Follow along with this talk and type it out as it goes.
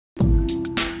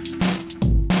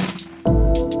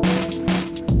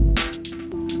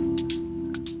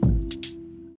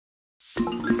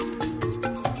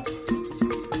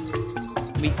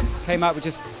came up with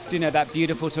just, you know, that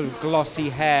beautiful sort of glossy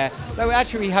hair. Though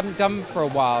actually we haven't done for a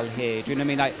while here. Do you know what I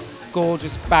mean? Like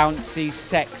gorgeous, bouncy,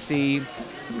 sexy,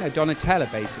 you know,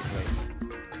 Donatella basically.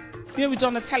 You know, with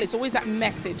Donatella, it's always that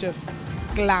message of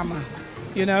glamour,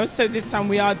 you know? So this time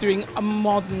we are doing a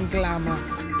modern glamour.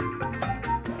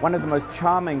 One of the most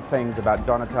charming things about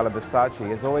Donatella Versace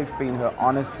has always been her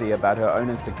honesty about her own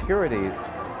insecurities,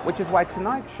 which is why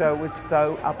tonight's show was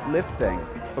so uplifting,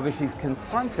 because she's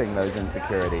confronting those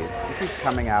insecurities and she's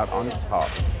coming out on top.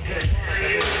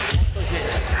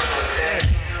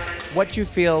 What do you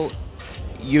feel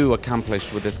you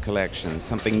accomplished with this collection?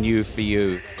 Something new for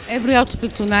you? Every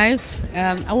outfit tonight,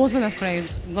 I wasn't afraid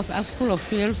because I'm full of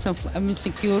fears, I'm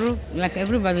insecure like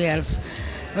everybody else.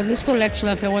 But this collection,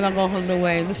 I said, I want to go all the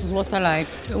way. This is what I like.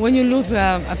 When you lose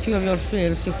a few of your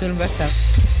fears, you feel better.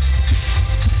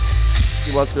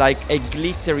 It was like a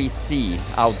glittery sea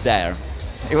out there.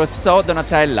 It was so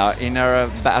Donatella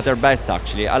at her best,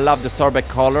 actually. I love the sorbet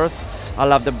colors. I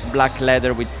love the black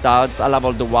leather with studs. I love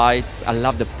all the whites. I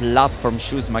love the platform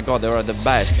shoes. My God, they were the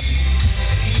best.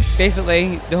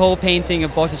 Basically, the whole painting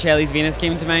of Botticelli's Venus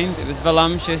came to mind. It was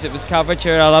voluptuous, it was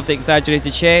curvature, I loved the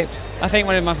exaggerated shapes. I think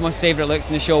one of my most favourite looks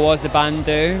in the show was the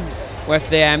bandeau with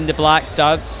the black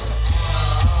studs.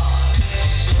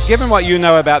 Given what you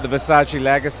know about the Versace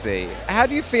legacy, how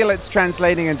do you feel it's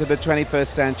translating into the 21st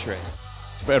century?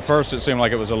 At first it seemed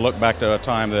like it was a look back to a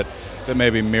time that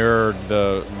maybe mirrored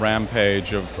the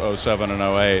rampage of '07 and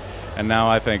 '08, and now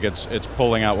I think it's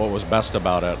pulling out what was best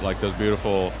about it, like those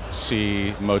beautiful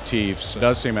sea motifs. It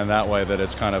does seem in that way that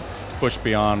it's kind of pushed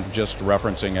beyond just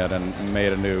referencing it and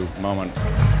made a new moment.